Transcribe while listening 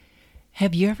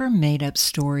Have you ever made up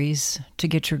stories to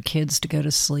get your kids to go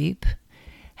to sleep?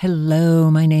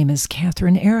 Hello, my name is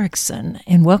Katherine Erickson,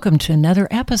 and welcome to another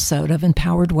episode of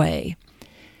Empowered Way.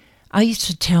 I used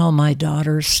to tell my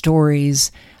daughters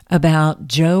stories about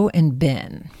Joe and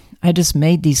Ben. I just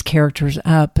made these characters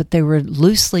up, but they were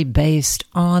loosely based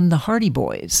on the Hardy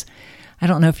Boys. I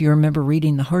don't know if you remember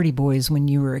reading the Hardy Boys when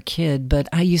you were a kid, but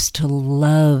I used to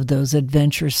love those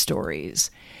adventure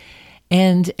stories.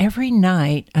 And every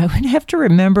night, I would have to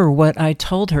remember what I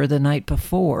told her the night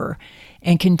before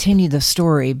and continue the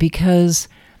story because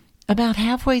about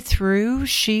halfway through,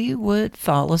 she would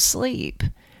fall asleep.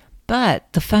 But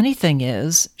the funny thing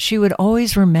is, she would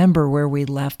always remember where we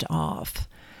left off.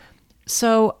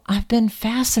 So I've been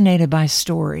fascinated by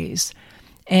stories.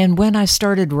 And when I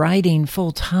started writing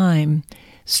full-time,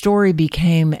 story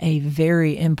became a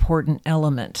very important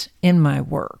element in my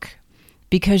work.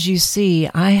 Because you see,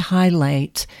 I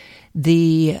highlight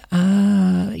the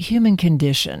human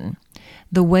condition,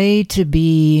 the way to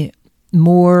be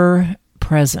more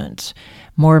present,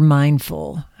 more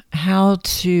mindful, how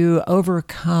to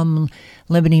overcome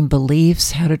limiting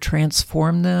beliefs, how to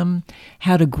transform them,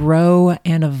 how to grow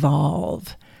and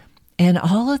evolve. And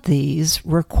all of these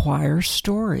require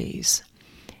stories.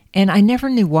 And I never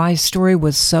knew why story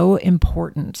was so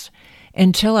important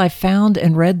until I found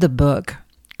and read the book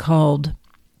called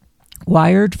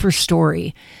Wired for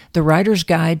Story, The Writer's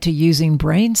Guide to Using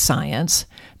Brain Science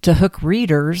to Hook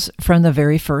Readers from the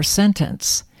Very First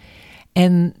Sentence.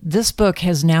 And this book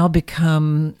has now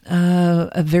become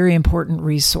a very important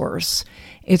resource.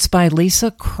 It's by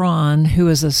Lisa Cron, who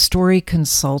is a story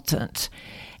consultant.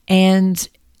 And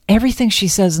everything she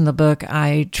says in the book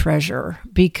I treasure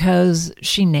because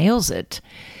she nails it.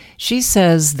 She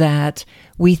says that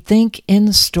we think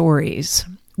in stories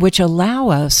which allow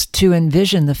us to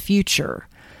envision the future.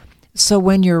 So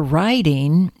when you're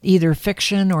writing either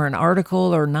fiction or an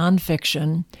article or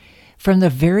nonfiction, from the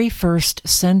very first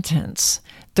sentence,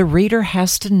 the reader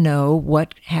has to know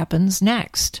what happens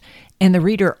next. And the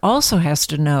reader also has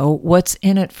to know what's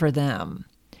in it for them.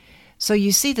 So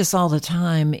you see this all the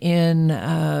time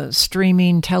in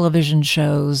streaming television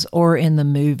shows or in the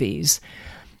movies.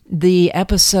 The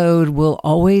episode will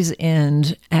always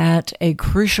end at a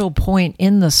crucial point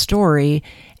in the story,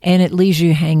 and it leaves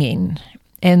you hanging.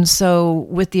 And so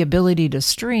with the ability to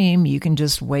stream, you can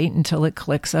just wait until it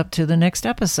clicks up to the next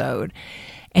episode.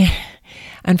 And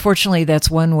unfortunately,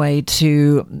 that's one way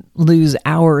to lose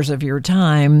hours of your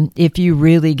time if you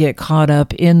really get caught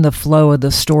up in the flow of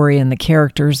the story and the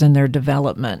characters and their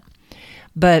development.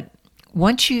 But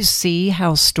once you see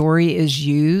how story is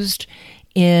used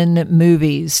in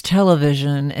movies,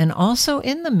 television, and also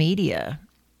in the media,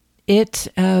 it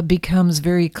becomes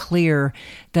very clear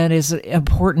that is an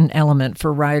important element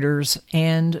for writers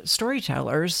and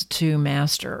storytellers to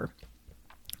master.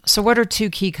 So what are two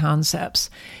key concepts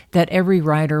that every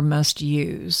writer must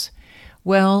use?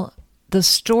 Well, the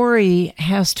story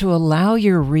has to allow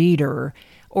your reader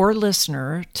or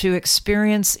listener to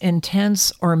experience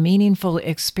intense or meaningful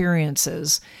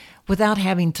experiences without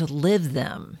having to live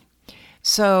them.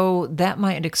 So that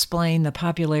might explain the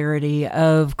popularity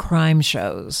of crime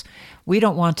shows. We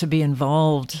don't want to be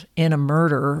involved in a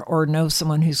murder or know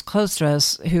someone who's close to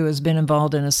us who has been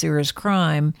involved in a serious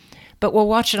crime, but we'll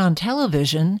watch it on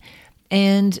television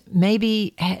and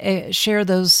maybe share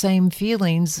those same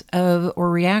feelings or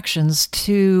reactions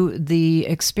to the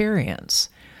experience.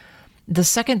 The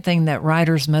second thing that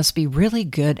writers must be really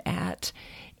good at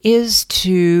is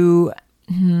to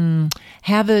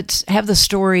have the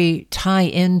story tie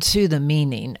into the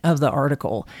meaning of the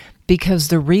article, because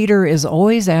the reader is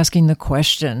always asking the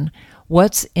question,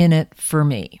 what's in it for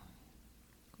me?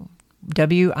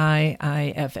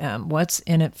 WIIFM, what's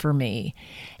in it for me?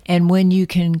 And when you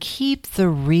can keep the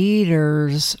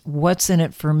reader's what's in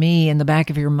it for me in the back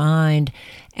of your mind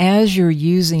as you're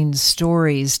using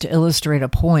stories to illustrate a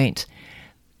point,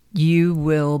 you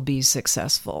will be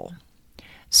successful.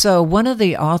 So one of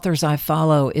the authors I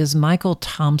follow is Michael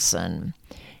Thompson,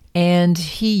 and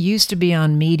he used to be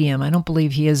on Medium. I don't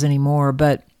believe he is anymore,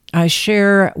 but I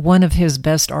share one of his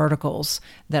best articles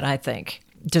that I think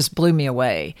just blew me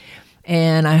away.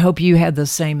 And I hope you had the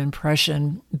same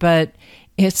impression, but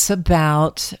it's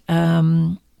about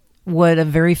what a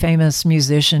very famous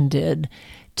musician did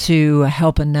to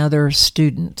help another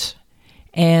student.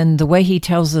 And the way he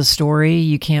tells the story,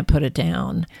 you can't put it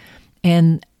down.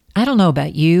 And I don't know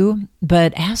about you,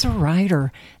 but as a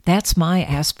writer, that's my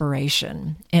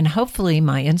aspiration and hopefully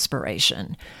my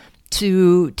inspiration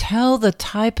to tell the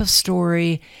type of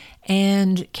story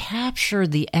and capture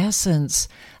the essence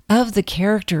of the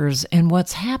characters and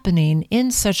what's happening in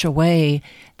such a way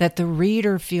that the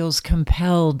reader feels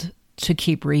compelled to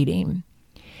keep reading.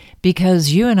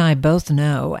 Because you and I both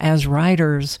know, as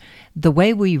writers, the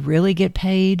way we really get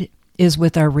paid is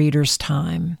with our readers'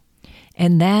 time.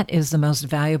 And that is the most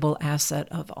valuable asset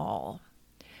of all.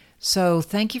 So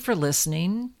thank you for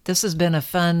listening. This has been a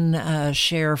fun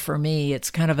share for me.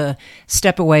 It's kind of a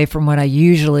step away from what I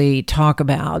usually talk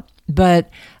about, but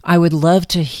I would love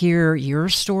to hear your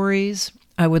stories.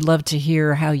 I would love to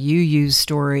hear how you use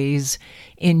stories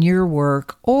in your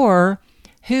work, or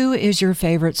who is your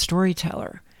favorite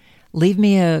storyteller. Leave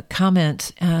me a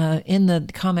comment in the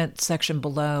comment section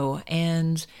below.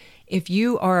 And if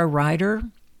you are a writer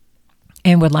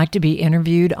and would like to be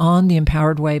interviewed on the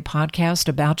Empowered Way podcast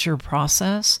about your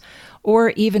process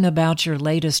or even about your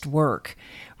latest work,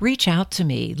 reach out to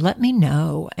me. Let me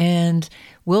know, and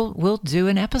we'll do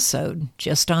an episode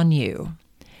just on you.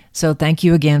 So thank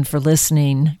you again for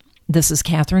listening. This is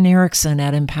Catherine Erickson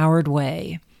at Empowered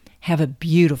Way. Have a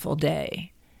beautiful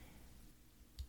day.